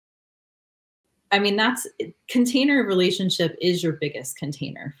I mean, container relationship is your biggest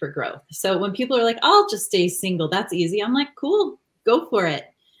container for growth. So when people are like, I'll just stay single, that's easy. I'm like, cool, go for it.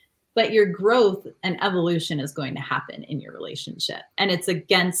 But your growth and evolution is going to happen in your relationship. And it's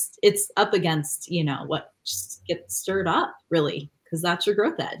up against, what just gets stirred up, really, because that's your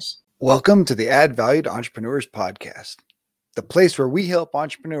growth edge. Welcome to the Add Value to Entrepreneurs podcast, the place where we help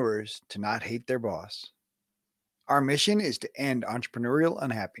entrepreneurs to not hate their boss. Our mission is to end entrepreneurial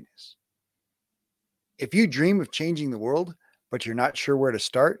unhappiness. If you dream of changing the world, but you're not sure where to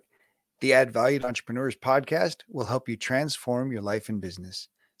start, the Add Value to Entrepreneurs podcast will help you transform your life and business.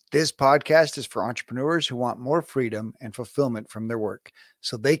 This podcast is for entrepreneurs who want more freedom and fulfillment from their work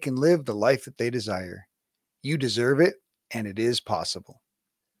so they can live the life that they desire. You deserve it, and it is possible.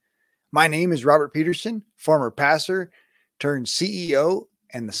 My name is Robert Peterson, former pastor turned CEO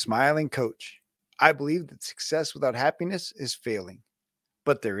and the smiling coach. I believe that success without happiness is failing,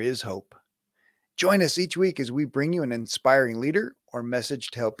 but there is hope. Join us each week as we bring you an inspiring leader or message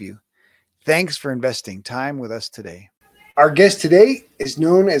to help you. Thanks for investing time with us today. Our guest today is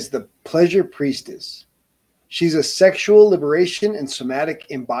known as the Pleasure Priestess. She's a sexual liberation and somatic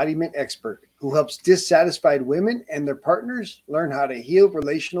embodiment expert who helps dissatisfied women and their partners learn how to heal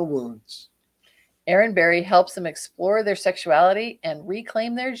relational wounds. Erin Berry helps them explore their sexuality and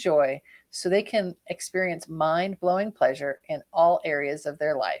reclaim their joy so they can experience mind-blowing pleasure in all areas of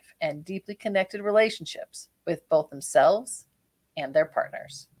their life and deeply connected relationships with both themselves and their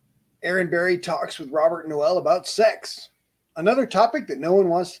partners. Erin Berry talks with Robert Noel about sex, another topic that no one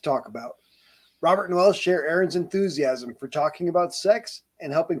wants to talk about. Robert and Noel share Erin's enthusiasm for talking about sex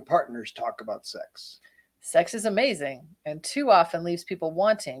and helping partners talk about sex. Sex is amazing and too often leaves people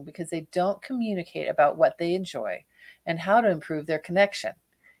wanting because they don't communicate about what they enjoy and how to improve their connection.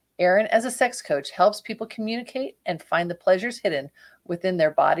 Erin, as a sex coach, helps people communicate and find the pleasures hidden within their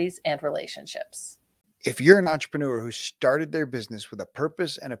bodies and relationships. If you're an entrepreneur who started their business with a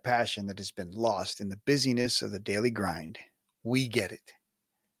purpose and a passion that has been lost in the busyness of the daily grind, we get it.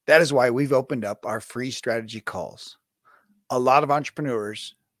 That is why we've opened up our free strategy calls. A lot of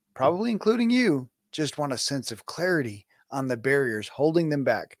entrepreneurs, probably including you, just want a sense of clarity on the barriers holding them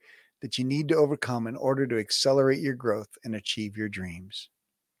back that you need to overcome in order to accelerate your growth and achieve your dreams.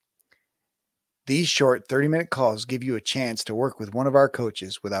 These short 30-minute calls give you a chance to work with one of our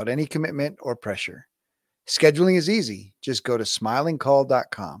coaches without any commitment or pressure. Scheduling is easy. Just go to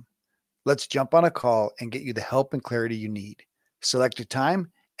smilingcall.com. Let's jump on a call and get you the help and clarity you need. Select a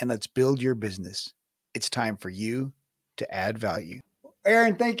time and let's build your business. It's time for you to add value.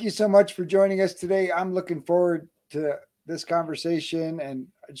 Erin, thank you so much for joining us today. I'm looking forward to this conversation, and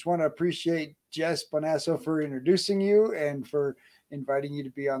I just want to appreciate Jess Bonasso for introducing you and for inviting you to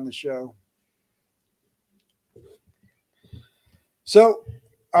be on the show. So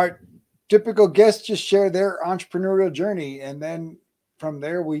our typical guests just share their entrepreneurial journey, and then from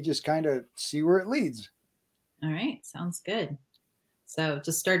there, we just kind of see where it leads. All right. Sounds good. So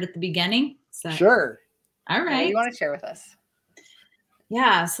just start at the beginning. Sure. All right. What do you want to share with us?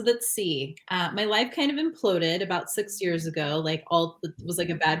 Yeah. So let's see. My life kind of imploded about 6 years ago. It was like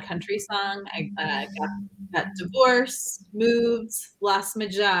a bad country song. I got divorced, moved, lost my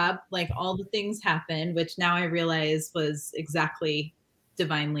job. Like all the things happened, which now I realize was exactly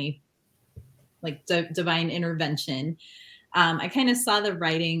divinely, divine intervention. I kind of saw the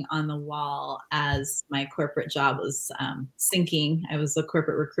writing on the wall as my corporate job was sinking. I was a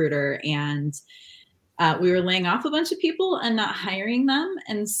corporate recruiter, and we were laying off a bunch of people and not hiring them.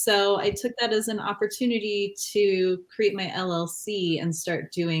 And so I took that as an opportunity to create my LLC and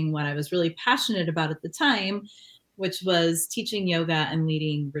start doing what I was really passionate about at the time, which was teaching yoga and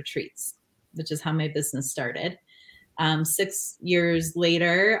leading retreats, which is how my business started. 6 years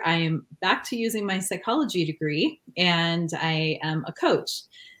later, I am back to using my psychology degree, and I am a coach.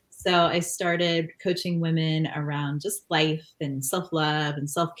 So I started coaching women around just life and self-love and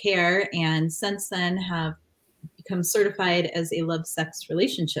self-care. And since then have become certified as a love, sex,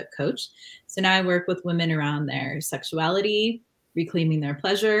 relationship coach. So now I work with women around their sexuality, reclaiming their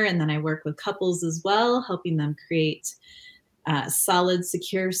pleasure. And then I work with couples as well, helping them create solid,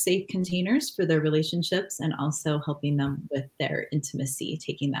 secure, safe containers for their relationships, and also helping them with their intimacy,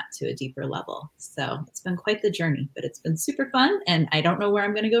 taking that to a deeper level. So it's been quite the journey, but it's been super fun, and I don't know where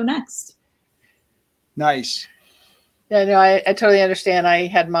I'm going to go next. Nice. Yeah, no, I totally understand. I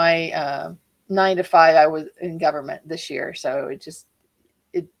had my 9 to 5. I was in government this year, so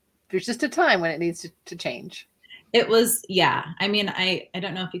there's just a time when it needs to change. It was, yeah. I mean, I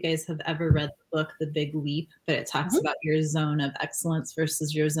don't know if you guys have ever read the book, The Big Leap, but it talks Mhm. about your zone of excellence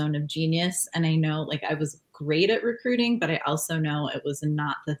versus your zone of genius. And I know like I was great at recruiting, but I also know it was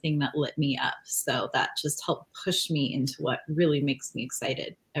not the thing that lit me up. So that just helped push me into what really makes me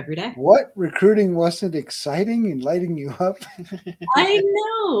excited every day. What, recruiting wasn't exciting and lighting you up? I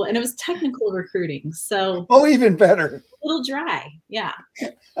know. And it was technical recruiting. So Oh, even better. a little dry. Yeah.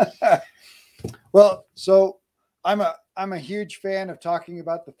 Well, so I'm a huge fan of talking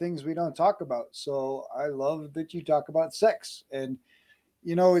about the things we don't talk about. So I love that you talk about sex. And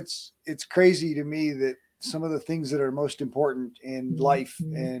it's crazy to me that some of the things that are most important in life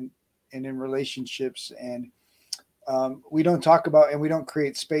Mhm. and in relationships and we don't talk about and we don't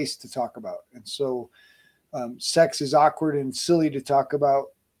create space to talk about. And so sex is awkward and silly to talk about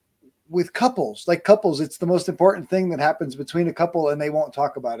with couples. Like couples, it's the most important thing that happens between a couple and they won't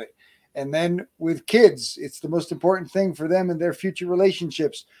talk about it. And then with kids, it's the most important thing for them in their future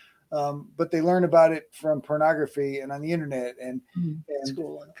relationships. But they learn about it from pornography and on the internet Mhm. and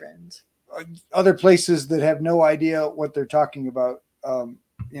School and friends. other places that have no idea what they're talking about.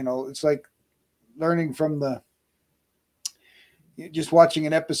 It's like learning from the just watching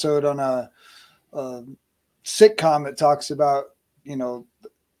an episode on a sitcom that talks about you know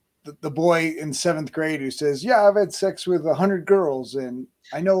the boy in seventh grade who says, "Yeah, I've had sex with 100 girls, and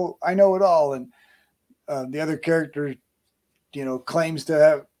I know it all." And the other character, claims to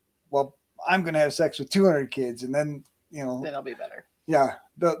have, well, I'm going to have sex with 200 kids, and then Then I'll be better. yeah,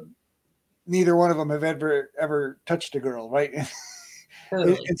 neither one of them have ever touched a girl, right? and,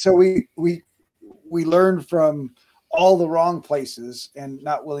 Totally. and so we learn from all the wrong places and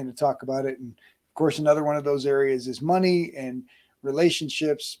not willing to talk about it. And of course, another one of those areas is money and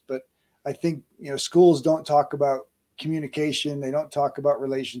relationships. But I think schools don't talk about communication. They don't talk about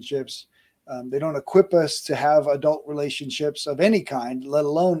relationships. They don't equip us to have adult relationships of any kind, let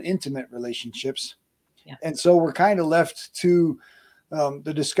alone intimate relationships. Yeah. And so we're kind of left to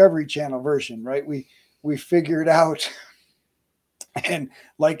the Discovery Channel version, right? We figure it out and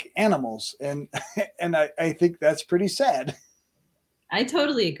like animals, and I think that's pretty sad. I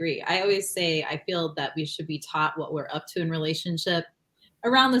totally agree. I always say I feel that we should be taught what we're up to in relationship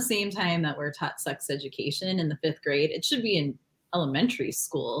around the same time that we're taught sex education in the fifth grade. It should be in elementary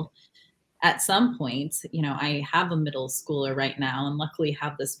school at some point. I have a middle schooler right now and luckily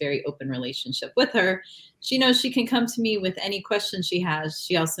have this very open relationship with her. She knows she can come to me with any question she has.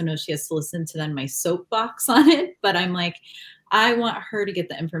 She also knows she has to listen to then my soapbox on it. But I'm like, I want her to get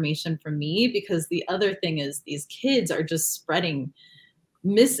the information from me because the other thing is these kids are just spreading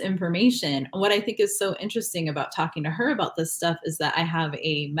misinformation. What I think is so interesting about talking to her about this stuff is that I have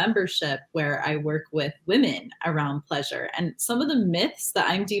a membership where I work with women around pleasure. And some of the myths that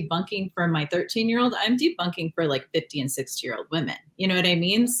I'm debunking for my 13-year-old, I'm debunking for like 50 and 60-year-old women. You know what I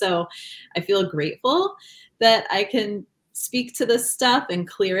mean? So I feel grateful that I can speak to this stuff and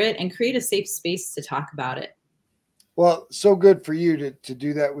clear it and create a safe space to talk about it. Well, so good for you to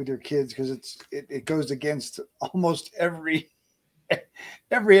do that with your kids because it goes against almost every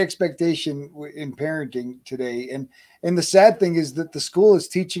expectation in parenting today. And the sad thing is that the school is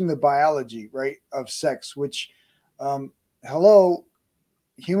teaching the biology, right, of sex, which um, hello,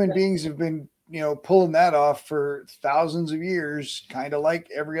 human beings have been pulling that off for thousands of years, kind of like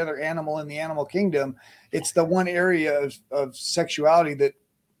every other animal in the animal kingdom. It's the one area of sexuality that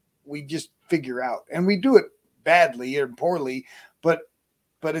we just figure out, and we do it badly or poorly, but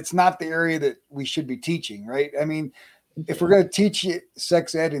it's not the area that we should be teaching, right? I mean, if we're going to teach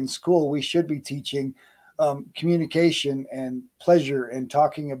sex ed in school, we should be teaching communication and pleasure and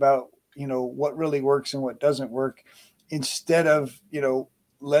talking about what really works and what doesn't work, instead of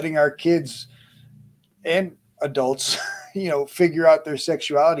letting our kids and adults figure out their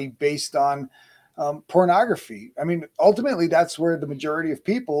sexuality based on pornography. I mean, ultimately, that's where the majority of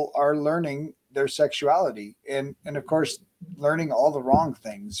people are learning their sexuality, and of course, learning all the wrong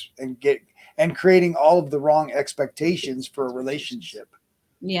things and creating all of the wrong expectations for a relationship.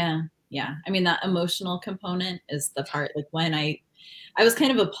 Yeah. Yeah. I mean, that emotional component is the part like when I was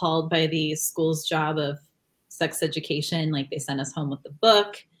kind of appalled by the school's job of sex education. Like they sent us home with the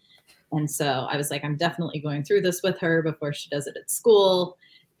book. And so I was like, I'm definitely going through this with her before she does it at school.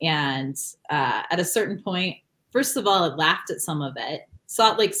 And at a certain point, first of all, I laughed at some of it.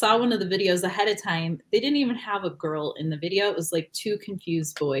 Saw one of the videos ahead of time. They didn't even have a girl in the video. It was like two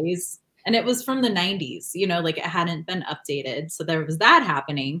confused boys. And it was from the 90s, like it hadn't been updated. So there was that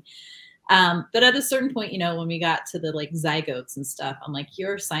happening. But at a certain point, when we got to the like zygotes and stuff, I'm like,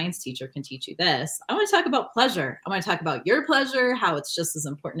 your science teacher can teach you this. I want to talk about pleasure. I want to talk about your pleasure, how it's just as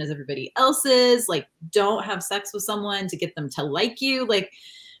important as everybody else's. Like, don't have sex with someone to get them to like you. Like,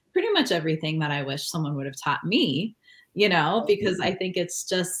 pretty much everything that I wish someone would have taught me, because I think it's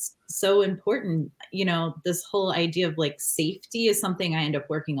just so important. This whole idea of like safety is something I end up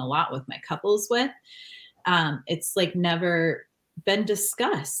working a lot with my couples with. It's like never been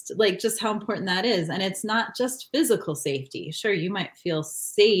discussed, like just how important that is. And it's not just physical safety. Sure, you might feel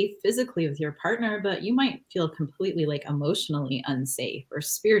safe physically with your partner, but you might feel completely like emotionally unsafe or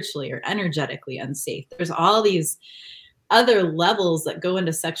spiritually or energetically unsafe. There's all these other levels that go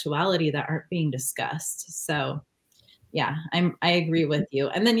into sexuality that aren't being discussed. So yeah, I agree with you.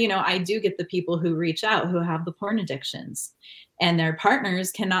 And then, I do get the people who reach out who have the porn addictions and their partners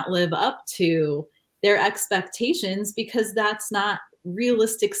cannot live up to their expectations because that's not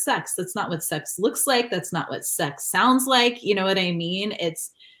realistic sex. That's not what sex looks like. That's not what sex sounds like. You know what I mean?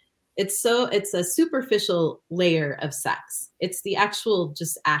 It's a superficial layer of sex. It's the actual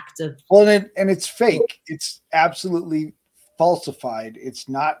just act of. Well, and it's fake. It's absolutely falsified. It's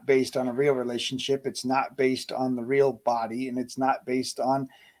not based on a real relationship. It's not based on the real body, and it's not based on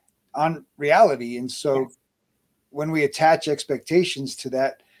reality. And so, Yes. when we attach expectations to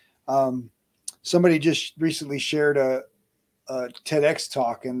that, somebody just recently shared a TEDx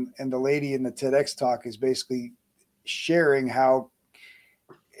talk, and the lady in the TEDx talk is basically sharing how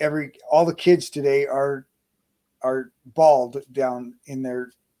all the kids today are bald down in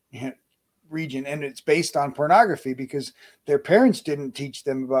their region, and it's based on pornography because their parents didn't teach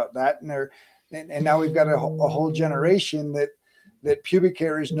them about that, and now we've got a whole generation that pubic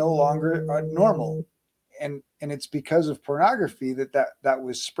hair is no longer normal, and it's because of pornography that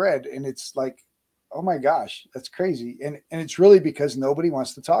was spread, and it's like, oh my gosh, that's crazy, and it's really because nobody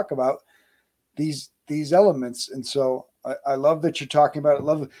wants to talk about these elements, and so I love that you're talking about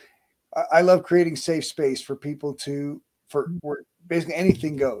it. I love creating safe space for people for where basically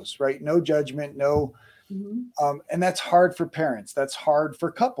anything goes, right? No judgment, no, and that's hard for parents. That's hard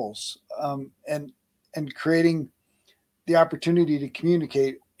for couples, and creating the opportunity to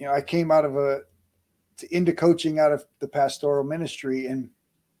communicate. I came into coaching out of the pastoral ministry, and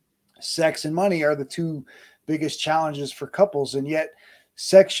sex and money are the two biggest challenges for couples, and yet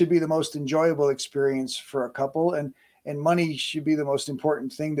sex should be the most enjoyable experience for a couple, and money should be the most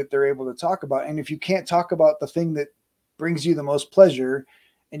important thing that they're able to talk about. And if you can't talk about the thing that brings you the most pleasure,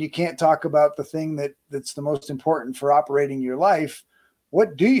 and you can't talk about the thing that's the most important for operating your life,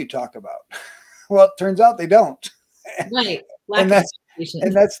 what do you talk about? Well, it turns out they don't. Right. and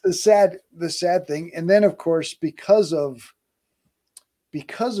that's the sad thing. And then of course, because of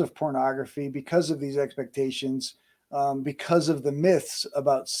pornography, because of these expectations, because of the myths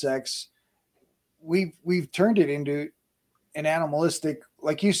about sex, we've turned it into an animalistic,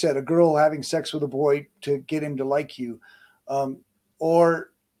 like you said, a girl having sex with a boy to get him to like you,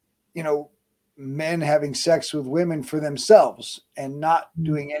 or men having sex with women for themselves and not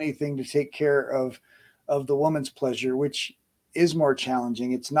doing anything to take care of the woman's pleasure, which is more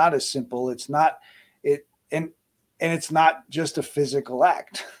challenging. It's not as simple. It's not it, and it's not just a physical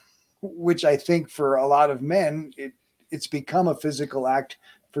act, which I think for a lot of men, it's become a physical act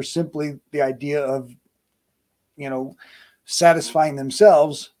for simply the idea of, satisfying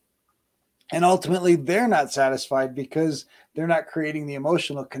themselves. And ultimately they're not satisfied because they're not creating the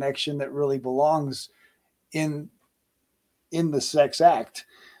emotional connection that really belongs in the sex act.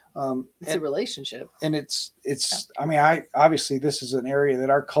 It's a relationship. And it's, I mean, obviously this is an area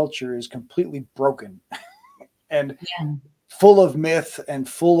that our culture is completely broken and full of myth and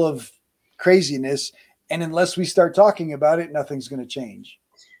full of craziness. And unless we start talking about it, nothing's going to change.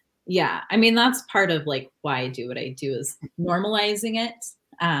 Yeah. I mean, that's part of like why I do what I do is normalizing it.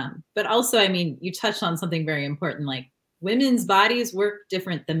 But also, I mean, you touched on something very important, like women's bodies work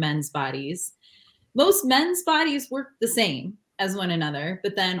different than men's bodies. Most men's bodies work the same as one another,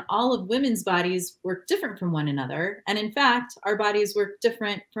 but then all of women's bodies work different from one another. And in fact, our bodies work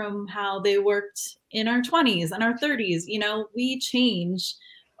different from how they worked in our 20s and our 30s. We change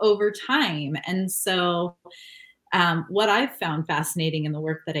over time. And so what I've found fascinating in the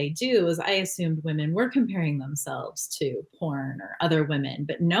work that I do is I assumed women were comparing themselves to porn or other women,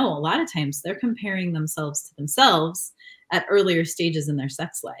 but no, a lot of times they're comparing themselves to themselves at earlier stages in their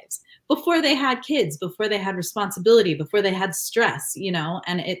sex lives, before they had kids, before they had responsibility, before they had stress,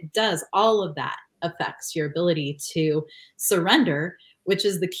 and it does, all of that affects your ability to surrender, which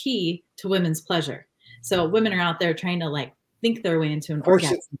is the key to women's pleasure. So women are out there trying to like think their way into an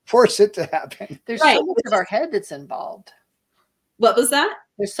orgasm. Force it to happen. There's so much of our head that's involved. What was that?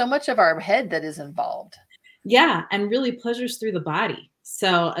 There's so much of our head that is involved. Yeah, and really pleasure's through the body.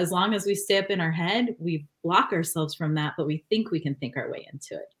 So as long as we stay up in our head, we block ourselves from that, but we think we can think our way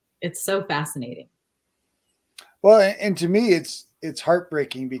into it. It's so fascinating. Well, and to me, it's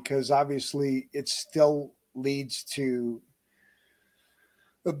heartbreaking because obviously it still leads to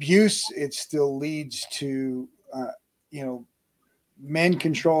abuse. It still leads to you know, men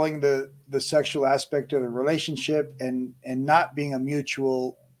controlling the sexual aspect of the relationship and not being a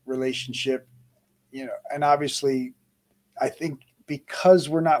mutual relationship. You know, and obviously, I think because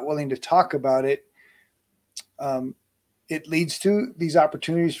we're not willing to talk about it, um, it leads to these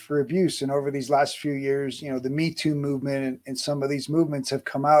opportunities for abuse. And over these last few years, you know, the Me Too movement and some of these movements have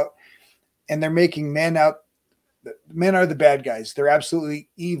come out, and they're making men out. Men are the bad guys. They're absolutely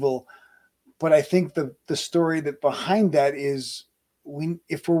evil. But I think the story that behind that is,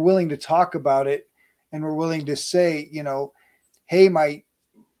 if we're willing to talk about it and we're willing to say, you know, hey, my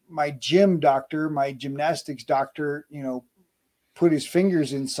gym doctor, my gymnastics doctor, you know, put his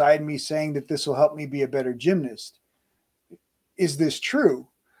fingers inside me saying that this will help me be a better gymnast. Is this true?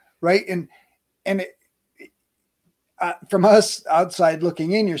 Right. And from us outside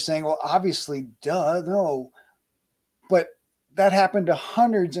looking in, you're saying, well, obviously, duh, no. But that happened to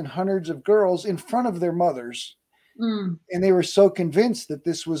hundreds and hundreds of girls in front of their mothers. Mm. And they were so convinced that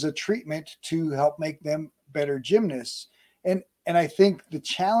this was a treatment to help make them better gymnasts. And I think the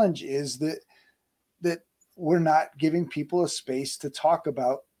challenge is that we're not giving people a space to talk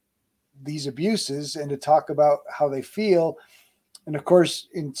about these abuses and to talk about how they feel. And of course,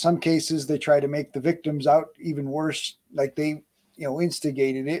 in some cases, they try to make the victims out even worse, like they, you know,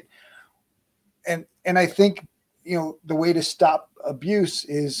 instigated it. And I think, you know, the way to stop abuse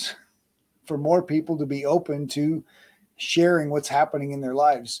is for more people to be open to sharing what's happening in their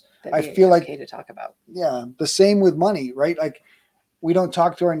lives. I feel like okay to talk about. Yeah, the same with money, right? Like we don't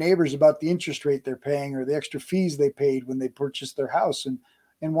talk to our neighbors about the interest rate they're paying or the extra fees they paid when they purchased their house, and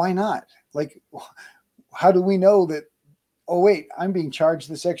why not? Like, how do we know that? Oh wait, I'm being charged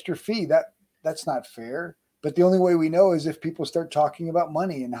this extra fee. That's not fair. But the only way we know is if people start talking about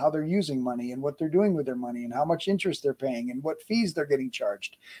money and how they're using money and what they're doing with their money and how much interest they're paying and what fees they're getting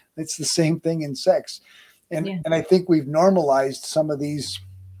charged. It's the same thing in sex. And I think we've normalized some of these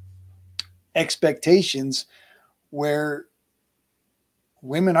expectations where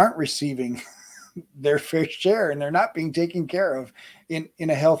women aren't receiving their fair share and they're not being taken care of in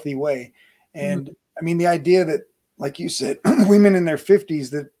a healthy way. And I mean, the idea that, like you said, women in their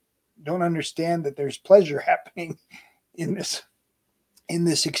 50s that don't understand that there's pleasure happening in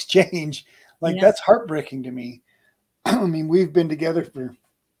this exchange, like that's heartbreaking to me. I mean, we've been together for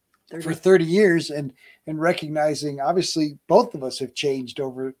 30 years and recognizing, obviously both of us have changed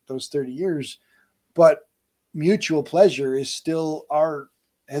over those 30 years, but mutual pleasure is still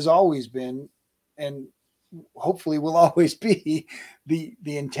has always been, and hopefully will always be the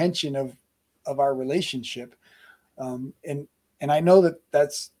intention of our relationship. And I know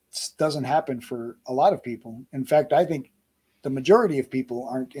that doesn't happen for a lot of people. In fact, I think the majority of people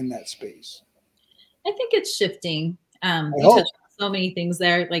aren't in that space. I think it's shifting. You hope. touched on so many things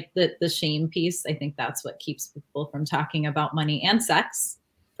there, like the shame piece. I think that's what keeps people from talking about money and sex,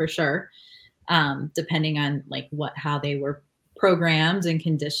 for sure. Depending on like how they were programmed and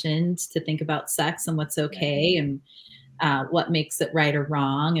conditioned to think about sex and what's okay and what makes it right or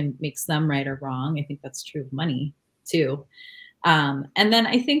wrong and makes them right or wrong. I think that's true of money too. And then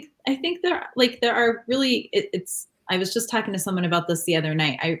I think there are really it's. I was just talking to someone about this the other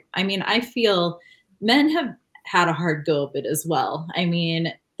night. I mean, I feel men have had a hard go of it as well. I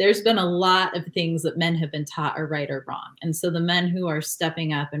mean, there's been a lot of things that men have been taught are right or wrong. And so the men who are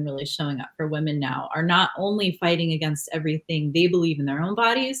stepping up and really showing up for women now are not only fighting against everything they believe in their own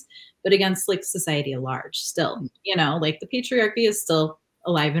bodies, but against like society at large still, you know, like the patriarchy is still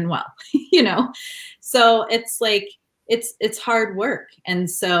alive and well, you know? So it's like, it's hard work. And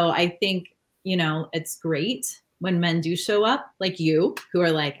so I think, you know, it's great when men do show up like you, who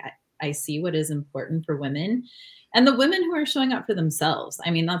are like, I see what is important for women, and the women who are showing up for themselves.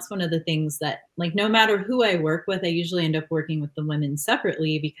 I mean, that's one of the things that, like, no matter who I work with, I usually end up working with the women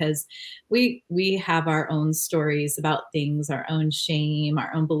separately because we have our own stories about things, our own shame,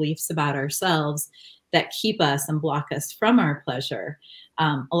 our own beliefs about ourselves that keep us and block us from our pleasure.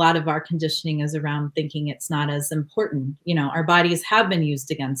 A lot of our conditioning is around thinking it's not as important. You know, our bodies have been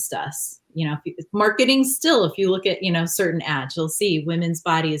used against us. You know, marketing still, if you look at, you know, certain ads, you'll see women's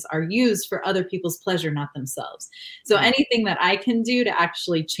bodies are used for other people's pleasure, not themselves. So anything that I can do to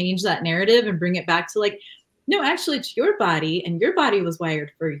actually change that narrative and bring it back to like, no, actually it's your body and your body was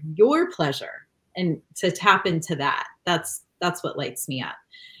wired for your pleasure, and to tap into that, that's that's what lights me up.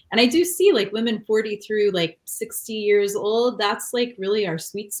 And I do see like women 40 through like 60 years old, that's like really our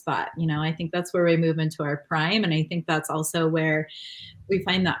sweet spot. I think that's where we move into our prime. And I think that's also where we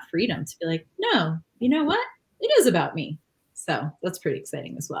find that freedom to be like, no, you know what? It is about me. So that's pretty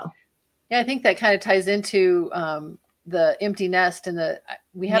exciting as well. Yeah, I think that kind of ties into the empty nest and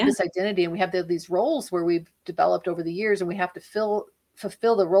we have this identity and we have these roles where we've developed over the years, and we have to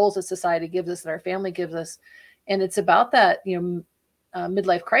fulfill the roles that society gives us, that our family gives us. And it's about that,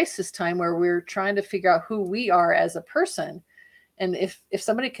 midlife crisis time where we're trying to figure out who we are as a person. And if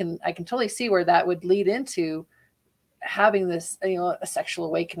somebody I can totally see where that would lead into having this, a sexual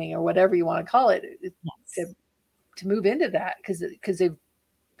awakening or whatever you want to call it, to move into that, because they've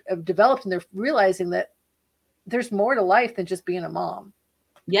developed and they're realizing that there's more to life than just being a mom.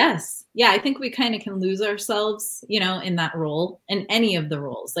 Yes. Yeah. I think we kind of can lose ourselves, in that role, in any of the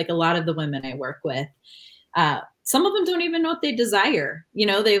roles. Like a lot of the women I work with, some of them don't even know what they desire.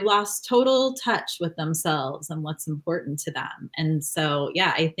 They've lost total touch with themselves and what's important to them. And so,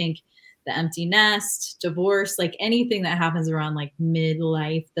 yeah, I think the empty nest, divorce, like anything that happens around like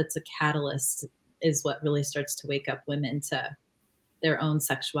midlife that's a catalyst is what really starts to wake up women to their own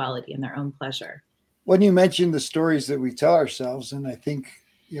sexuality and their own pleasure. When you mentioned the stories that we tell ourselves, and I think,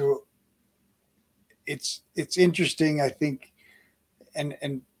 it's interesting, I think,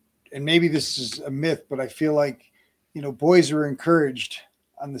 and maybe this is a myth, but I feel like, boys were encouraged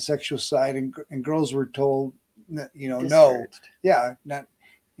on the sexual side and girls were told, no, yeah, not,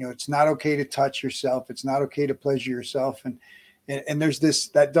 it's not okay to touch yourself. It's not okay to pleasure yourself. And there's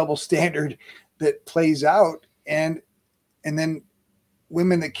that double standard that plays out. And then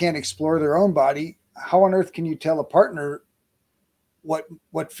women that can't explore their own body, how on earth can you tell a partner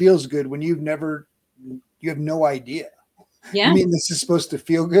what feels good when you have no idea? Yeah. You mean this is supposed to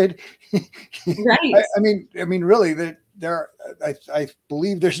feel good? Right. I mean, really, I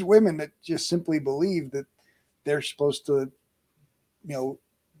believe there's women that just simply believe that they're supposed to,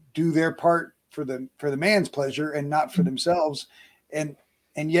 do their part for the man's pleasure and not for themselves. And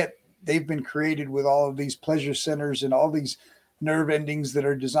yet they've been created with all of these pleasure centers and all these nerve endings that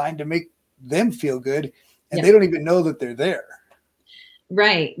are designed to make them feel good. And they don't even know that they're there.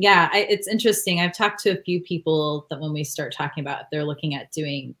 Right. Yeah. It's interesting. I've talked to a few people that when we start talking about if they're looking at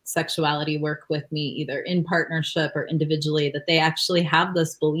doing sexuality work with me, either in partnership or individually, that they actually have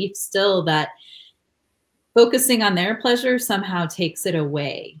this belief still that focusing on their pleasure somehow takes it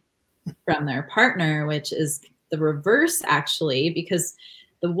away from their partner, which is the reverse, actually, because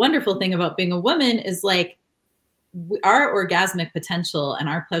the wonderful thing about being a woman is like our orgasmic potential and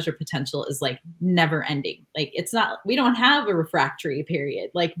our pleasure potential is like never ending. Like it's not, we don't have a refractory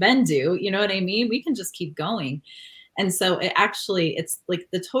period like men do. You know what I mean? We can just keep going. And so it's like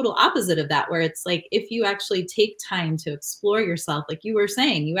the total opposite of that, where it's like, if you actually take time to explore yourself, like you were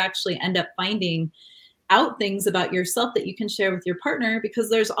saying, you actually end up finding out things about yourself that you can share with your partner, because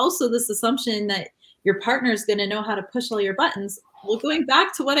there's also this assumption that your partner is going to know how to push all your buttons. Well, going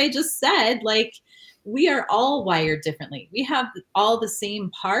back to what I just said, like we are all wired differently. We have all the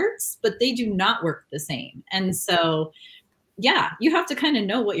same parts, but they do not work the same. And so, yeah, you have to kind of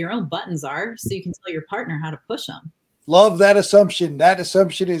know what your own buttons are so you can tell your partner how to push them. Love that assumption. That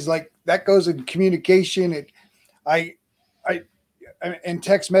assumption is like, that goes in communication. And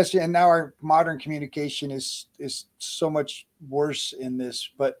text message, and now our modern communication is so much worse in this,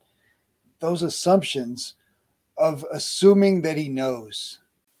 but those assumptions of assuming that he knows.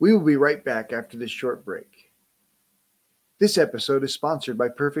 We will be right back after this short break. This episode is sponsored by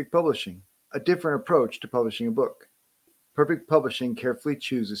Perfect Publishing, a different approach to publishing a book. Perfect Publishing carefully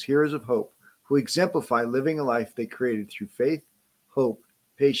chooses heroes of hope who exemplify living a life they created through faith, hope,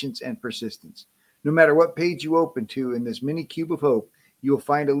 patience, and persistence. No matter what page you open to in this mini cube of hope, you will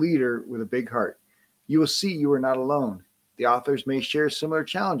find a leader with a big heart. You will see you are not alone. The authors may share similar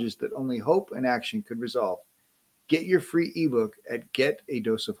challenges that only hope and action could resolve. Get your free ebook at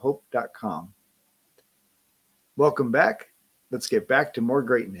getadoseofhope.com. Welcome back. Let's get back to more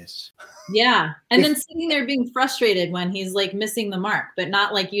greatness. Yeah. And then sitting there being frustrated when he's like missing the mark, but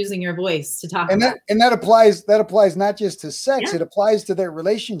not like using your voice to talk about it. And that applies not just to sex, it applies to their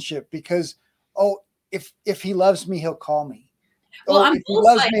relationship, because, if he loves me, he'll call me. Well, if he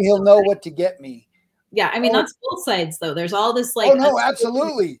loves me, he'll know what to get me. Yeah. I mean, that's both sides though. There's all this like, oh no,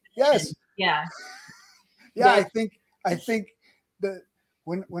 absolutely. Yes. Yeah. Yeah. I think that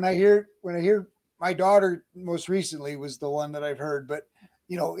when I hear my daughter most recently was the one that I've heard, but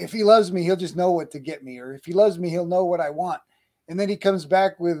if he loves me, he'll just know what to get me, or if he loves me, he'll know what I want. And then he comes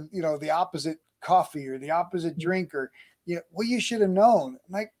back with, the opposite coffee or the opposite drink, or, well, you should have known.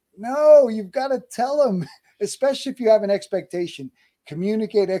 I'm like, no, you've got to tell him. especially if you have an expectation,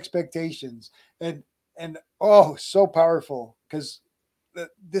 communicate expectations. And oh, so powerful, because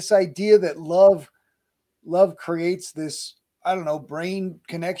this idea that love creates this, I don't know, brain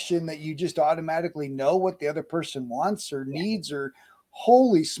connection that you just automatically know what the other person wants or needs, or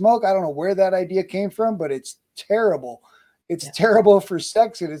holy smoke, I don't know where that idea came from, but it's terrible. It's Yeah. terrible for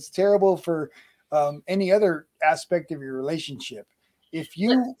sex, and it's terrible for any other aspect of your relationship. If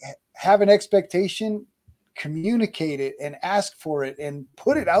you have an expectation, communicate it and ask for it and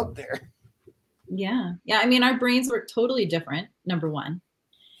put it out there. Yeah. Yeah. I mean, our brains work totally different, number one.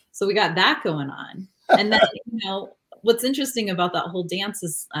 So we got that going on. And then, what's interesting about that whole dance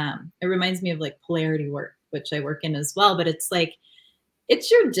is it reminds me of like polarity work, which I work in as well. But it's like, it's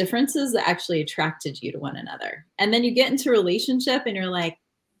your differences that actually attracted you to one another. And then you get into a relationship and you're like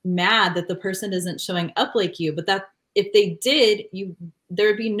mad that the person isn't showing up like you. But that if they did,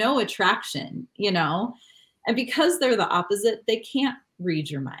 there'd be no attraction, And because they're the opposite, they can't read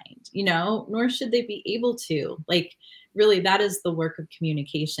your mind, nor should they be able to. Like, really, that is the work of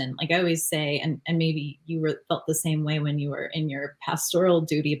communication. Like I always say, and maybe you felt the same way when you were in your pastoral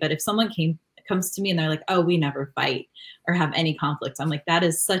duty, but if someone comes to me and they're like, oh, we never fight or have any conflicts, I'm like, that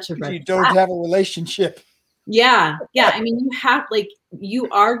is such a red You don't flag. have a relationship. Yeah. I mean, you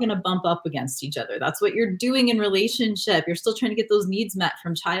are going to bump up against each other. That's what you're doing in relationship. You're still trying to get those needs met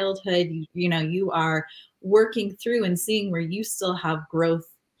from childhood. You are working through and seeing where you still have growth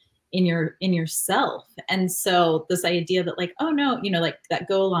in yourself. And so this idea that like, oh no, like that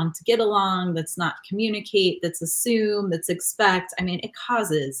go along to get along, that's not communicate, that's assume, that's expect. I mean, it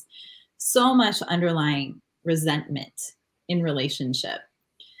causes so much underlying resentment in relationship.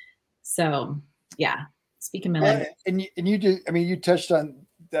 So yeah, speaking my language. And you just, I mean, you touched on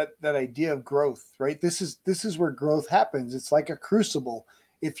that idea of growth, right? This is where growth happens. It's like a crucible.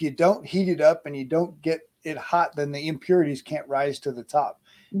 If you don't heat it up and you don't get it hot, then the impurities can't rise to the top.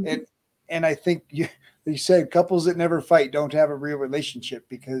 Mm-hmm. And I think you said couples that never fight don't have a real relationship,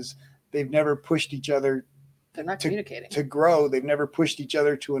 because they've never pushed each other. They're not communicating to grow. They've never pushed each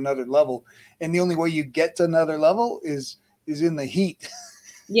other to another level. And the only way you get to another level is in the heat.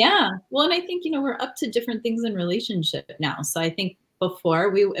 Yeah. Well, and I think, we're up to different things in relationship now. So I think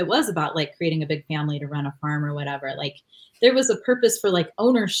before it was about like creating a big family to run a farm or whatever. Like there was a purpose for like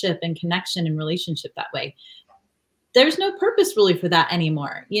ownership and connection and relationship that way. There's no purpose really for that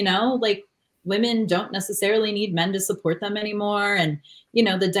anymore. Like women don't necessarily need men to support them anymore. And,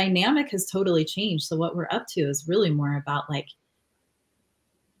 the dynamic has totally changed. So what we're up to is really more about like,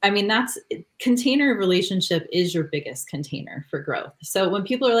 I mean, container relationship is your biggest container for growth. So when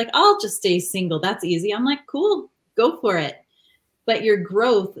people are like, I'll just stay single, that's easy. I'm like, cool, go for it. But your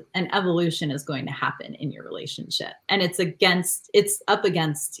growth and evolution is going to happen in your relationship. And it's up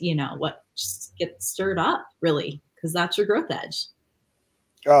against, what just gets stirred up really, because that's your growth edge.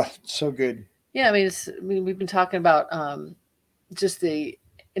 Oh, so good. Yeah. I mean, we've been talking about just the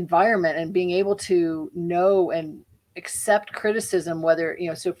environment and being able to know and accept criticism, whether,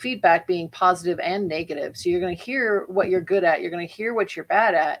 so feedback being positive and negative. So you're going to hear what you're good at, you're going to hear what you're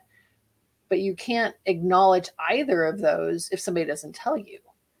bad at, but you can't acknowledge either of those if somebody doesn't tell you.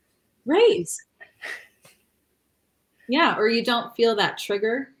 Right. Yeah. Or you don't feel that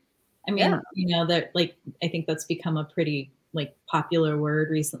trigger. I mean, that like, I think that's become a pretty like popular word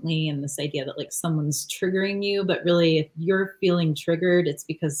recently. And this idea that like someone's triggering you, but really if you're feeling triggered, it's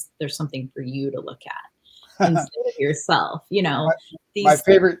because there's something for you to look at instead of yourself, My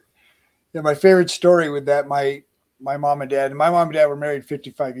favorite story with that, my mom and dad were married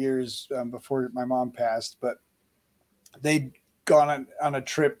 55 years before my mom passed, but they'd gone on a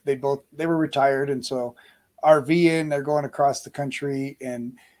trip. They were retired. And so RV they're going across the country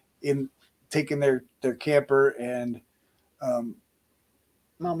and taking their camper, and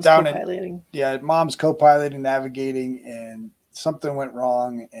mom's co-piloting. Mom's co-piloting, navigating, and something went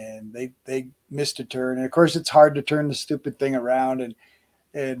wrong and they missed a turn. And of course it's hard to turn the stupid thing around.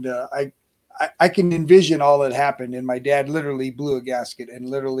 And I can envision all that happened. And my dad literally blew a gasket, and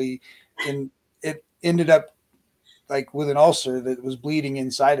it ended up like with an ulcer that was bleeding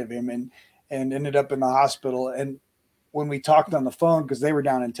inside of him, and ended up in the hospital. And when we talked on the phone, because they were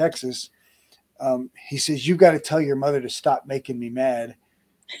down in Texas, he says, "You got to tell your mother to stop making me mad."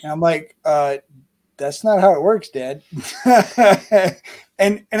 And I'm like, that's not how it works, Dad.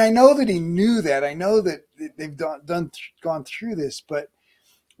 and I know that he knew that. I know that they've gone through this, but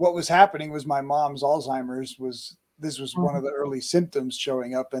what was happening was my mom's Alzheimer's was one of the early symptoms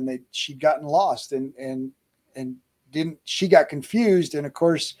showing up, and she'd gotten lost and she got confused. And of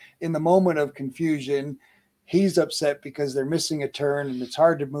course, in the moment of confusion, he's upset because they're missing a turn and it's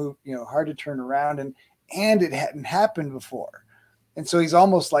hard to move, hard to turn around. and it hadn't happened before. And so he's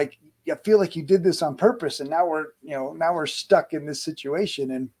almost like, I feel like you did this on purpose, and now we're stuck in this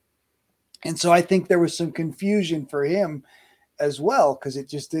situation. And so I think there was some confusion for him as well, because it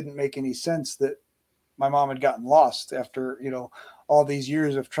just didn't make any sense that my mom had gotten lost after, all these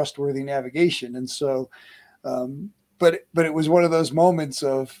years of trustworthy navigation. And so, but it was one of those moments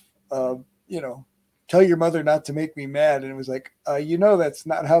of, tell your mother not to make me mad. And it was like, that's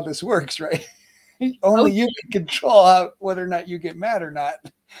not how this works, right? Only you can control whether or not you get mad or not.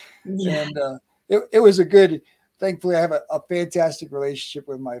 Yeah. And it was thankfully I have a fantastic relationship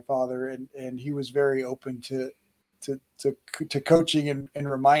with my father, and he was very open to coaching and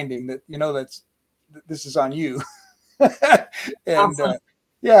reminding that, this is on you. And Awesome.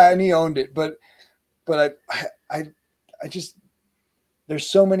 and he owned it. But I just, there's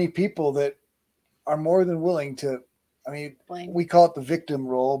so many people that are more than willing to, Blame. we call it the victim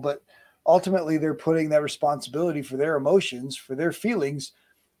role, but ultimately they're putting that responsibility for their emotions, for their feelings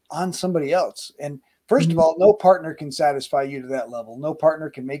on somebody else. And first of all, no partner can satisfy you to that level. No partner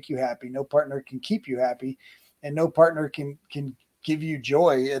can make you happy. No partner can keep you happy. And no partner can give you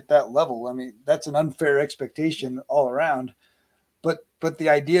joy at that level. That's an unfair expectation all around. But the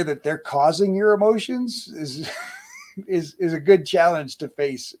idea that they're causing your emotions is a good challenge to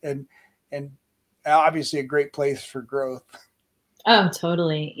face, and obviously a great place for growth. Oh,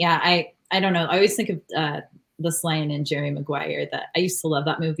 totally. Yeah. I don't know. I always think of this line in Jerry Maguire that I used to love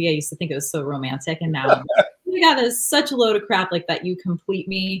that movie. I used to think it was so romantic. And now I'm like, oh my God, there's such a load of crap like that. You complete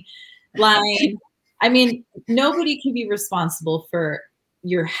me line. Nobody can be responsible for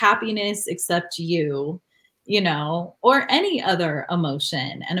your happiness except you, or any other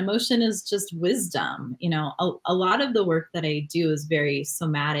emotion. And emotion is just wisdom. A lot of the work that I do is very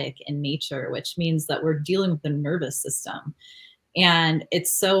somatic in nature, which means that we're dealing with the nervous system. And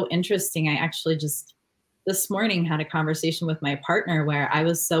it's so interesting. I actually just this morning had a conversation with my partner where I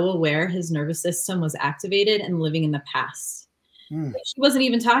was so aware his nervous system was activated and living in the past. He wasn't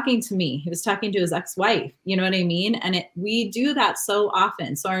even talking to me. He was talking to his ex-wife. You know what I mean? And we do that so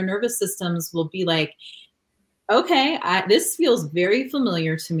often. So our nervous systems will be like, okay, this feels very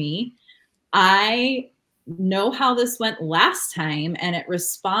familiar to me. I know how this went last time, and it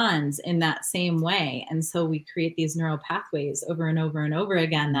responds in that same way. And so we create these neural pathways over and over and over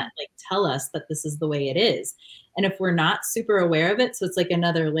again that tell us that this is the way it is. And if we're not super aware of it, so it's like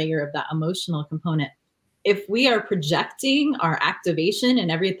another layer of that emotional component. If we are projecting our activation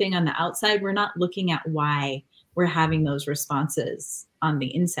and everything on the outside, we're not looking at why we're having those responses on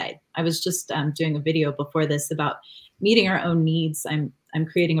the inside. I was just doing a video before this about meeting our own needs. I'm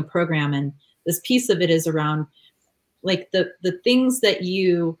creating a program, and this piece of it is around like the things that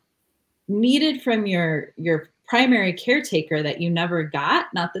you needed from your primary caretaker that you never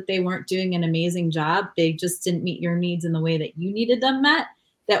got. Not that they weren't doing an amazing job. They just didn't meet your needs in the way that you needed them met,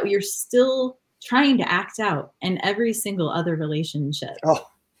 that you're still trying to act out in every single other relationship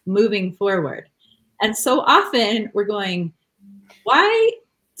moving forward. And so often we're going, why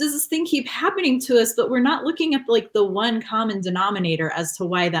does this thing keep happening to us? But we're not looking at the one common denominator as to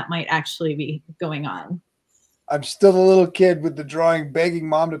why that might actually be going on. I'm still a little kid with the drawing begging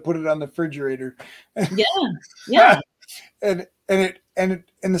mom to put it on the refrigerator. Yeah. And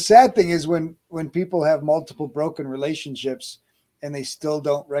the sad thing is when people have multiple broken relationships and they still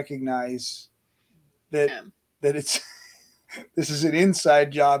don't recognize that it's this is an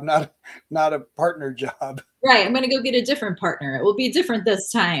inside job, not a partner job. Right. I'm going to go get a different partner. It will be different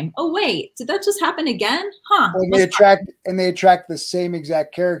this time. Oh, wait, did that just happen again? Huh. Well, they attract the same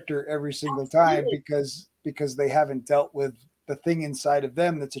exact character every single time because they haven't dealt with the thing inside of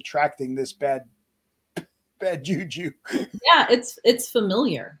them that's attracting this bad juju. Yeah, it's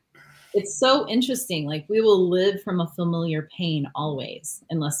familiar. It's so interesting. Like we will live from a familiar pain always,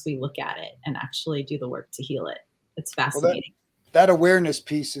 unless we look at it and actually do the work to heal it. It's fascinating. Well, that awareness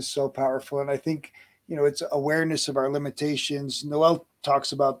piece is so powerful. And I think, it's awareness of our limitations. Noelle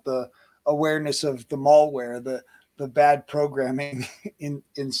talks about the awareness of the malware, the bad programming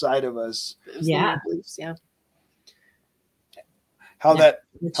inside of us. Yeah. How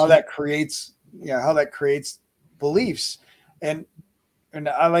that creates beliefs. And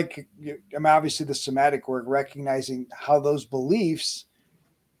I'm obviously the somatic work, recognizing how those beliefs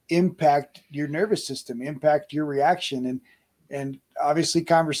impact your nervous system, impact your reaction. And obviously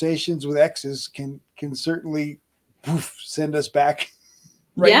conversations with exes can certainly send us back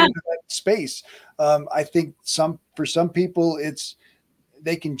into that space. I think for some people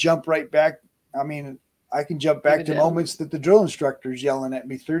they can jump right back. I can jump back to moments that the drill instructor's yelling at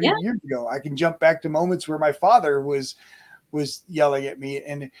me 30 years ago. I can jump back to moments where my father was yelling at me.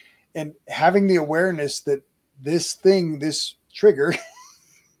 And having the awareness that this trigger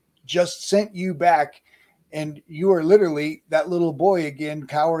just sent you back, and you are literally that little boy again,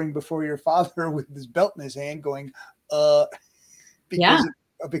 cowering before your father with his belt in his hand, going, Yeah.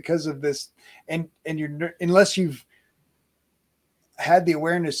 because of this. And you're, unless you've had the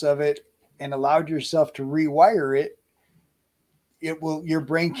awareness of it and allowed yourself to rewire it, your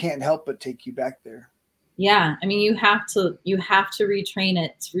brain can't help but take you back there. Yeah. I mean, you have to retrain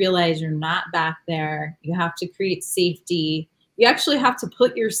it to realize you're not back there. You have to create safety. You actually have to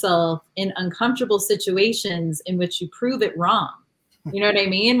put yourself in uncomfortable situations in which you prove it wrong. You know what I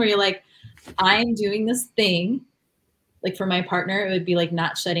mean? Where you're like, I'm doing this thing. Like for my partner, it would be like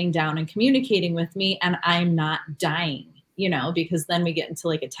not shutting down and communicating with me, and I'm not dying, because then we get into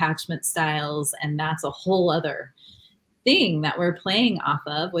like attachment styles, and that's a whole other thing that we're playing off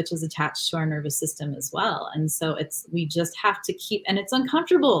of, which is attached to our nervous system as well. And so we just have to and it's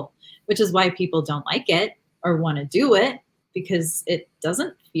uncomfortable, which is why people don't like it or want to do it, because it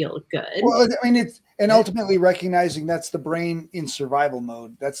doesn't feel good. Well, I mean, and ultimately recognizing that's the brain in survival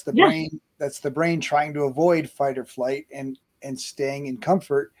mode. That's the brain trying to avoid fight or flight and staying in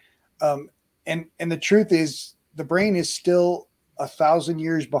comfort. And the truth is, the brain is still 1,000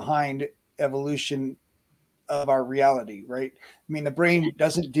 years behind evolution of our reality, right? I mean, the brain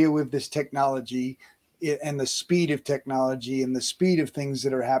doesn't deal with this technology and the speed of technology and the speed of things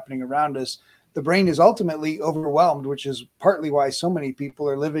that are happening around us. The brain is ultimately overwhelmed, which is partly why so many people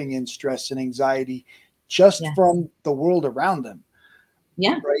are living in stress and anxiety just from the world around them.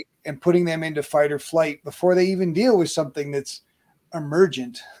 Yeah. Right. And putting them into fight or flight before they even deal with something that's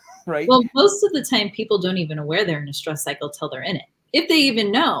emergent. Right. Well, most of the time people don't even aware they're in a stress cycle till they're in it. If they even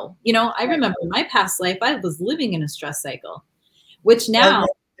know, I remember in my past life, I was living in a stress cycle, which now.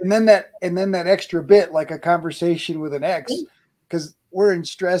 And then that extra bit, like a conversation with an ex, because we're in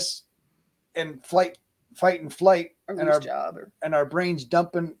stress and fight and flight, and our brain's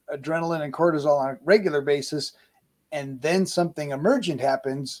dumping adrenaline and cortisol on a regular basis. And then something emergent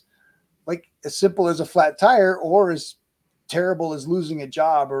happens, like as simple as a flat tire, or as terrible as losing a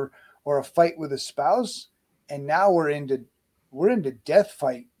job, or a fight with a spouse. And now we're into death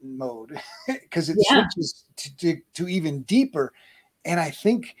fight mode because it switches to even deeper. And I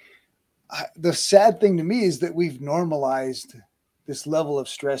think the sad thing to me is that we've normalized this level of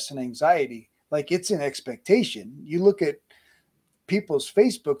stress and anxiety. Like it's an expectation. You look at people's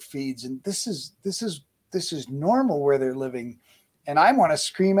Facebook feeds, and this is normal where they're living. And I want to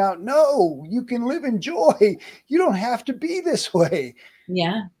scream out, no, you can live in joy. You don't have to be this way.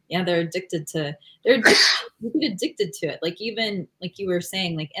 Yeah. Yeah. We get addicted to it. Like, even like you were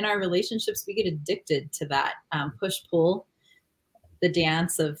saying, like in our relationships, we get addicted to that push pull, the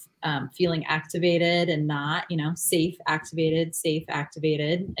dance of feeling activated and not, safe, activated.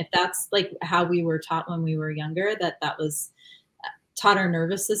 If that's like how we were taught when we were younger, that was taught our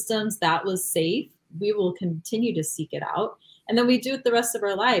nervous systems, that was safe, we will continue to seek it out. And then we do it the rest of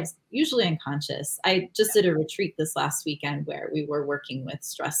our lives, usually unconscious. I just did a retreat this last weekend where we were working with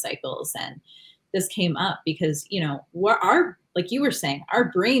stress cycles, and this came up because, like you were saying, our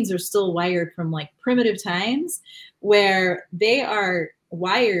brains are still wired from like primitive times where they are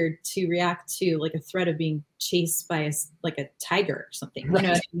wired to react to like a threat of being chased by a tiger or something. Right. You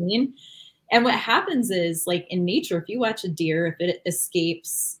know what I mean? And what happens is, like in nature, if you watch a deer, if it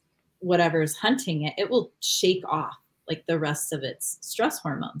escapes whatever's hunting it, it will shake off like the rest of its stress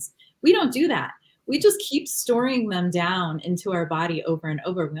hormones. We don't do that. We just keep storing them down into our body over and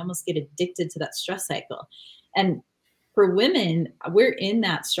over. We almost get addicted to that stress cycle. And for women, we're in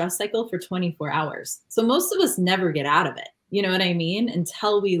that stress cycle for 24 hours. So most of us never get out of it. You know what I mean?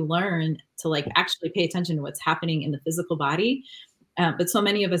 Until we learn to like actually pay attention to what's happening in the physical body. But so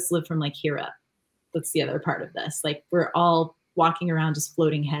many of us live from like here up. That's the other part of this. Like we're all walking around just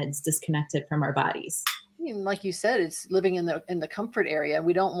floating heads, disconnected from our bodies. I mean, like you said, it's living in the comfort area.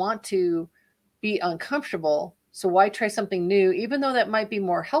 We don't want to be uncomfortable. So why try something new? Even though that might be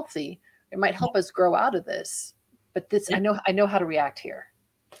more healthy, it might help us grow out of this. But I know how to react here.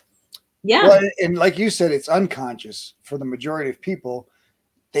 Yeah. Well, and like you said, it's unconscious for the majority of people.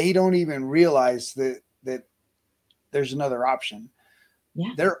 They don't even realize that there's another option.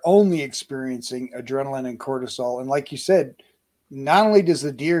 Yeah. They're only experiencing adrenaline and cortisol. And like you said, not only does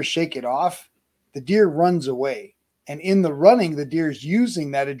the deer shake it off, the deer runs away. And in the running, the deer's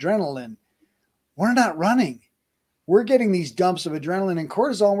using that adrenaline. We're not running. We're getting these dumps of adrenaline and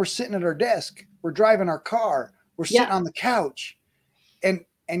cortisol, and we're sitting at our desk. We're driving our car. We're sitting on the couch. And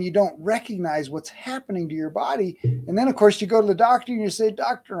you don't recognize what's happening to your body. And then, of course, you go to the doctor and you say,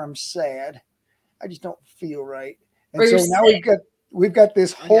 doctor, I'm sad. I just don't feel right. And so now we've got, we've got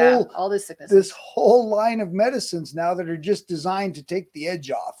this all this sicknesses. this whole line of medicines now that are just designed to take the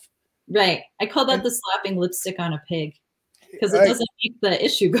edge off. Right. I call that the slapping lipstick on a pig, because it doesn't make the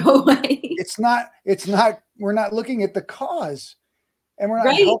issue go away. It's not, we're not looking at the cause, and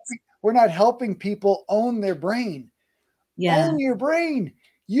we're not helping people own their brain. Yeah. Own your brain.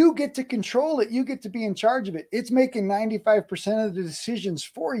 You get to control it. You get to be in charge of it. It's making 95% of the decisions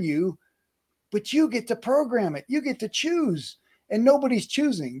for you, but you get to program it. You get to choose, and nobody's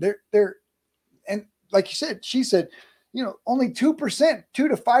choosing. And like you said, she said, only 2%, 2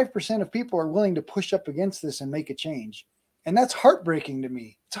 to 5% of people are willing to push up against this and make a change. And that's heartbreaking to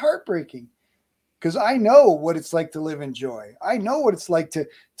me. It's heartbreaking, because I know what it's like to live in joy. I know what it's like to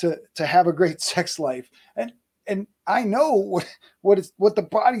have a great sex life. And I know what the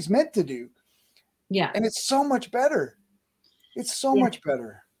body's meant to do. Yeah. And it's so much better. It's so much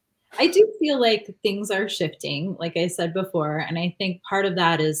better. I do feel like things are shifting, like I said before. And I think part of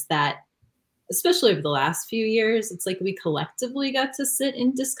that is that, especially over the last few years, it's like we collectively got to sit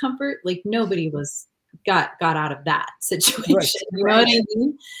in discomfort. Like nobody got out of that situation. Right. You know what I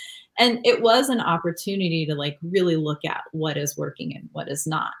mean? And it was an opportunity to like really look at what is working and what is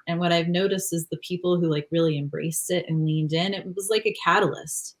not. And what I've noticed is the people who like really embraced it and leaned in, it was like a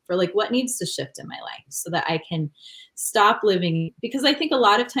catalyst for like what needs to shift in my life so that I can stop living. Because I think a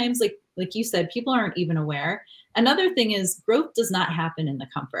lot of times, like you said, people aren't even aware. Another thing is growth does not happen in the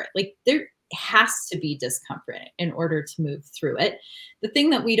comfort. Like there has to be discomfort in order to move through it. The thing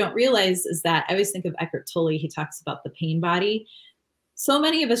that we don't realize is that I always think of Eckhart Tolle. He talks about the pain body. So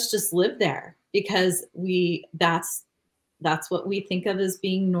many of us just live there because that's what we think of as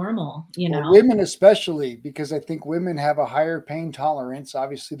being normal, Well, women especially, because I think women have a higher pain tolerance.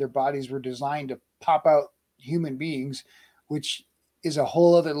 Obviously, their bodies were designed to pop out human beings, which is a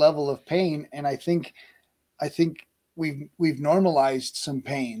whole other level of pain. And I think we've normalized some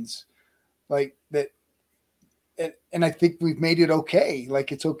pains like that. And I think we've made it okay.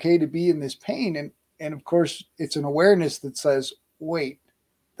 Like it's okay to be in this pain. And of course, it's an awareness that says, wait,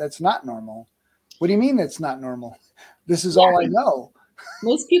 that's not normal. What do you mean that's not normal? This is all I know.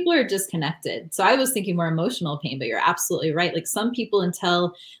 Most people are disconnected. So I was thinking more emotional pain, but you're absolutely right. Like some people,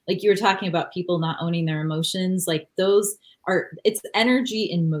 until like you were talking about people not owning their emotions, like it's energy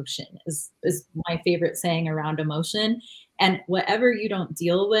in motion is my favorite saying around emotion. And whatever you don't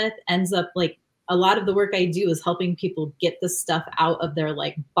deal with ends up like, a lot of the work I do is helping people get the stuff out of their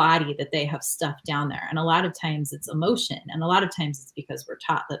like body that they have stuffed down there. And a lot of times it's emotion. And a lot of times it's because we're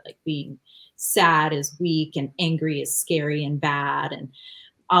taught that like being sad is weak and angry is scary and bad and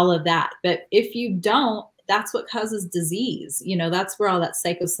all of that. But if you don't, that's what causes disease. That's where all that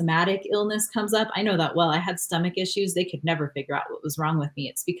psychosomatic illness comes up. I know that well. I had stomach issues. They could never figure out what was wrong with me.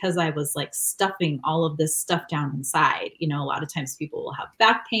 It's because I was like stuffing all of this stuff down inside. A lot of times people will have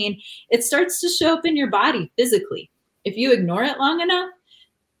back pain. It starts to show up in your body physically. If you ignore it long enough,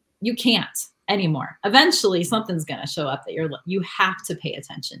 you can't anymore. Eventually something's going to show up that you have to pay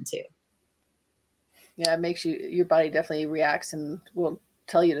attention to. Yeah, it makes your body definitely reacts and will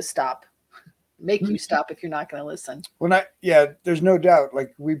tell you to stop. Make you stop if you're not going to listen. Well, there's no doubt.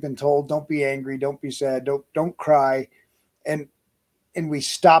 Like we've been told, don't be angry, don't be sad, don't cry, and we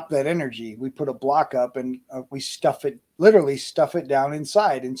stop that energy. We put a block up and we literally stuff it down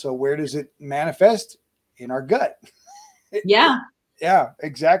inside. And so where does it manifest? In our gut. Yeah. Yeah,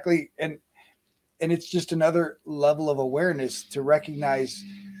 exactly. And it's just another level of awareness to recognize.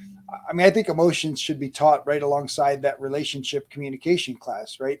 I mean, I think emotions should be taught right alongside that relationship communication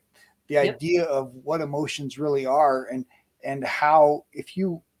class, right? The idea of what emotions really are and how, if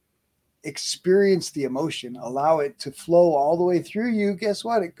you experience the emotion, allow it to flow all the way through you, guess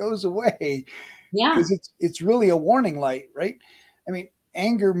what? It goes away. Yeah. Because it's really a warning light, right? I mean,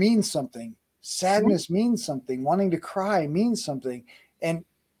 anger means something. Sadness means something. Wanting to cry means something. And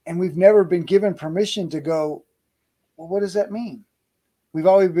we've never been given permission to go, well, what does that mean? We've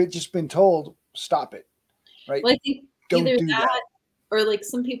always just been told, stop it, right? Well, I think don't either do that. Or like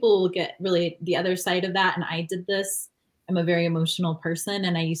some people will get really the other side of that. And I did this. I'm a very emotional person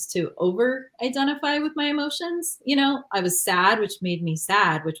and I used to over identify with my emotions. I was sad, which made me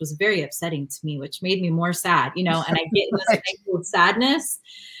sad, which was very upsetting to me, which made me more sad, and I get in this cycle of sadness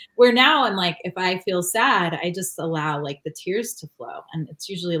where now I'm like, if I feel sad, I just allow like the tears to flow. And it's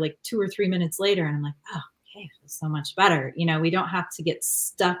usually like 2 or 3 minutes later. And I'm like, oh, okay, it feels so much better. We don't have to get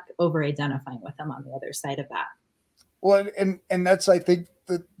stuck over identifying with them on the other side of that. Well, and that's, I think,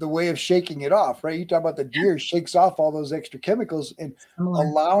 the way of shaking it off, right? You talk about the deer shakes off all those extra chemicals and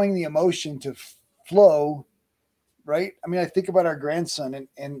allowing the emotion to flow, right? I mean, I think about our grandson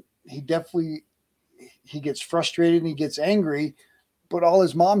and he gets frustrated and he gets angry, but all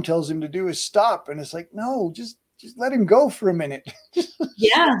his mom tells him to do is stop. And it's like, no, just let him go for a minute.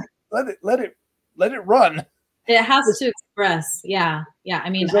 Yeah. Let it run. It has to express. Yeah. Yeah. I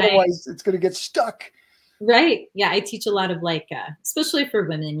mean, Because otherwise it's going to get stuck. Right. Yeah. I teach a lot of like, especially for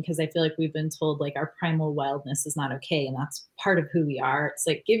women, because I feel like we've been told like our primal wildness is not okay. And that's part of who we are. It's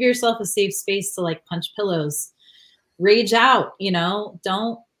like, give yourself a safe space to like punch pillows, rage out,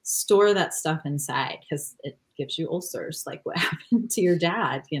 don't store that stuff inside because it gives you ulcers, like what happened to your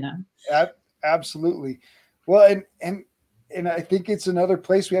dad. Absolutely. Well, and I think it's another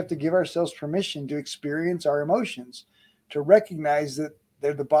place we have to give ourselves permission to experience our emotions, to recognize that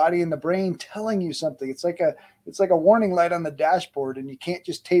they're the body and the brain telling you something. It's like a warning light on the dashboard, and you can't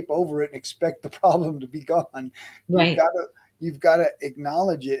just tape over it and expect the problem to be gone. Right. You've got to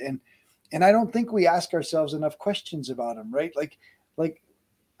acknowledge it. And I don't think we ask ourselves enough questions about them, right? Like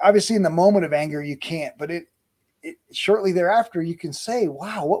obviously in the moment of anger, you can't, but it shortly thereafter, you can say,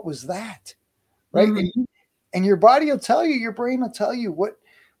 wow, what was that? Right. Mm-hmm. And your body will tell you, your brain will tell you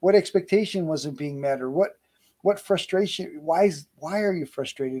what expectation wasn't being met, or what frustration, why are you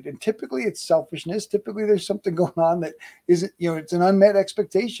frustrated? And typically it's selfishness. Typically there's something going on that isn't, it's an unmet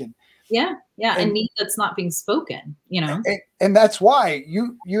expectation. Yeah. Yeah. And need that's not being spoken, And that's why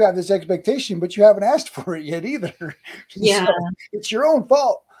you have this expectation, but you haven't asked for it yet either. Yeah. So it's your own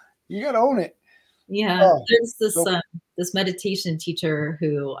fault. You got to own it. Yeah. There's this meditation teacher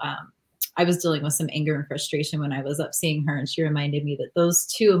who, I was dealing with some anger and frustration when I was up seeing her, and she reminded me that those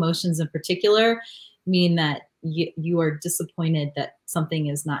two emotions in particular mean that you are disappointed that something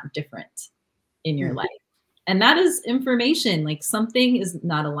is not different in your life. And that is information, like something is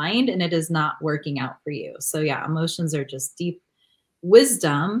not aligned and it is not working out for you. So yeah, emotions are just deep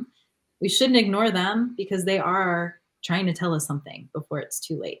wisdom. We shouldn't ignore them because they are trying to tell us something before it's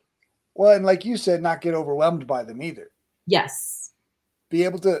too late. Well, and like you said, not get overwhelmed by them either. Yes. Be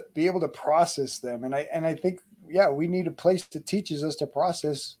able to process them. And I think, yeah, we need a place that teaches us to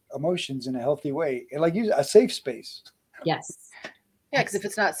process emotions in a healthy way. And like a safe space. Yes. Yeah, because if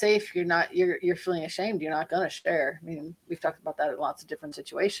it's not safe, you're feeling ashamed. You're not going to share. I mean, we've talked about that in lots of different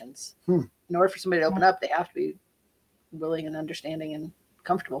situations. In order for somebody to open up, they have to be willing and understanding and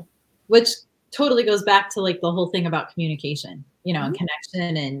comfortable. Which totally goes back to like the whole thing about communication, and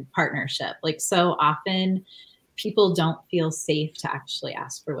connection and partnership. Like so often people don't feel safe to actually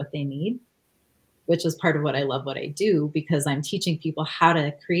ask for what they need, which is part of what I love what I do, because I'm teaching people how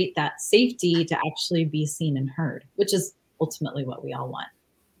to create that safety to actually be seen and heard, which is ultimately what we all want.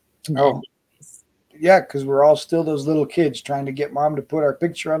 Oh, yeah, because we're all still those little kids trying to get mom to put our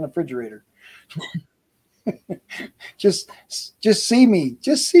picture on the refrigerator. just see me.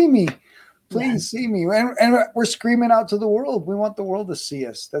 Just see me. Please see me. And we're screaming out to the world. We want the world to see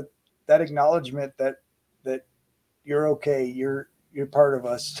us. That acknowledgement that you're okay. You're part of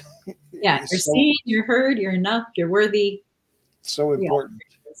us. Yeah, you're seen, you're heard, you're enough, you're worthy. So important.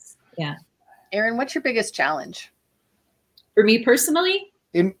 Yeah. Erin, what's your biggest challenge? For me personally?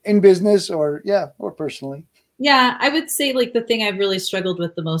 In business or personally? Yeah, I would say like the thing I've really struggled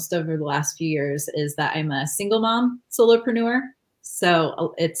with the most over the last few years is that I'm a single mom, solopreneur.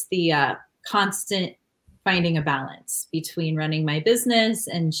 So it's the constant finding a balance between running my business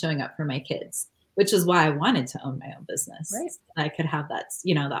and showing up for my kids, which is why I wanted to own my own business. Right. I could have that,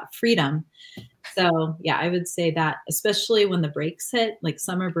 that freedom. So yeah, I would say that, especially when the breaks hit, like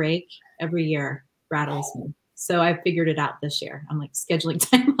summer break every year rattles me. So I figured it out this year. I'm like scheduling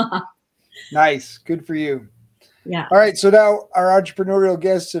time off. Nice. Good for you. Yeah. All right. So now our entrepreneurial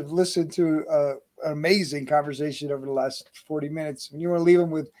guests have listened to an amazing conversation over the last 40 minutes. When you want to leave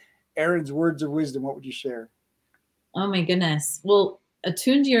them with Erin's words of wisdom, what would you share? Oh my goodness. Well,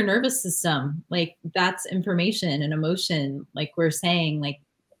 attune to your nervous system. Like that's information and emotion. Like we're saying, like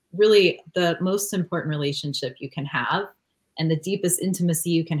really the most important relationship you can have and the deepest intimacy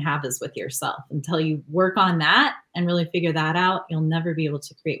you can have is with yourself. Until you work on that and really figure that out, you'll never be able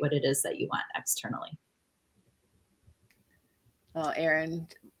to create what it is that you want externally. Erin,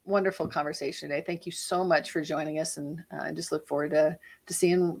 wonderful conversation today. Thank you so much for joining us, and I just look forward to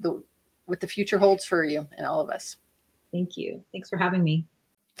seeing what the future holds for you and all of us. Thank you. Thanks for having me.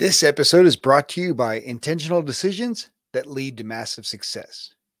 This episode is brought to you by intentional decisions that lead to massive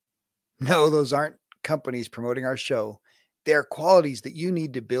success. No, those aren't companies promoting our show. They are qualities that you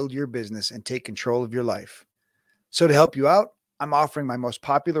need to build your business and take control of your life. So to help you out, I'm offering my most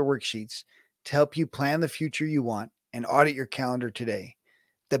popular worksheets to help you plan the future you want and audit your calendar today.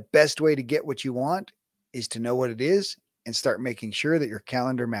 The best way to get what you want is to know what it is and start making sure that your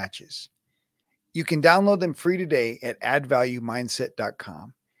calendar matches. You can download them free today at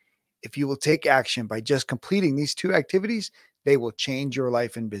addvaluemindset.com. If you will take action by just completing these 2 activities, They will change your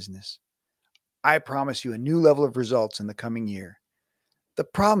life and business. I promise you a new level of results in the coming year. The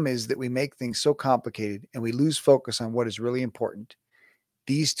problem is that we make things so complicated and we lose focus on what is really important.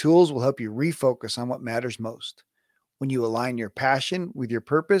 These tools will help you refocus on what matters most. When you align your passion with your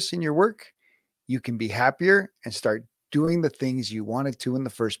purpose in your work, you can be happier and start doing the things you wanted to in the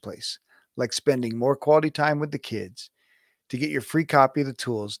first place, like spending more quality time with the kids. To get your free copy of the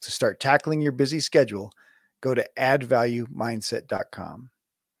tools to start tackling your busy schedule, go to addvaluemindset.com.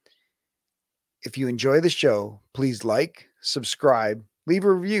 If you enjoy the show, please like, subscribe, leave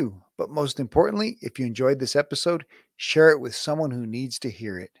a review. But most importantly, if you enjoyed this episode, share it with someone who needs to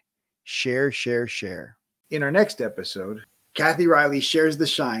hear it. Share, share, share. In our next episode, Kathy Riley shares the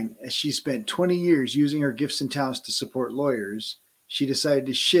shine. As she spent 20 years using her gifts and talents to support lawyers, she decided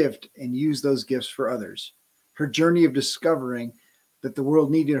to shift and use those gifts for others. Her journey of discovering that the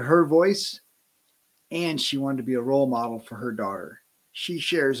world needed her voice and she wanted to be a role model for her daughter. She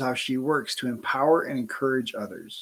shares how she works to empower and encourage others.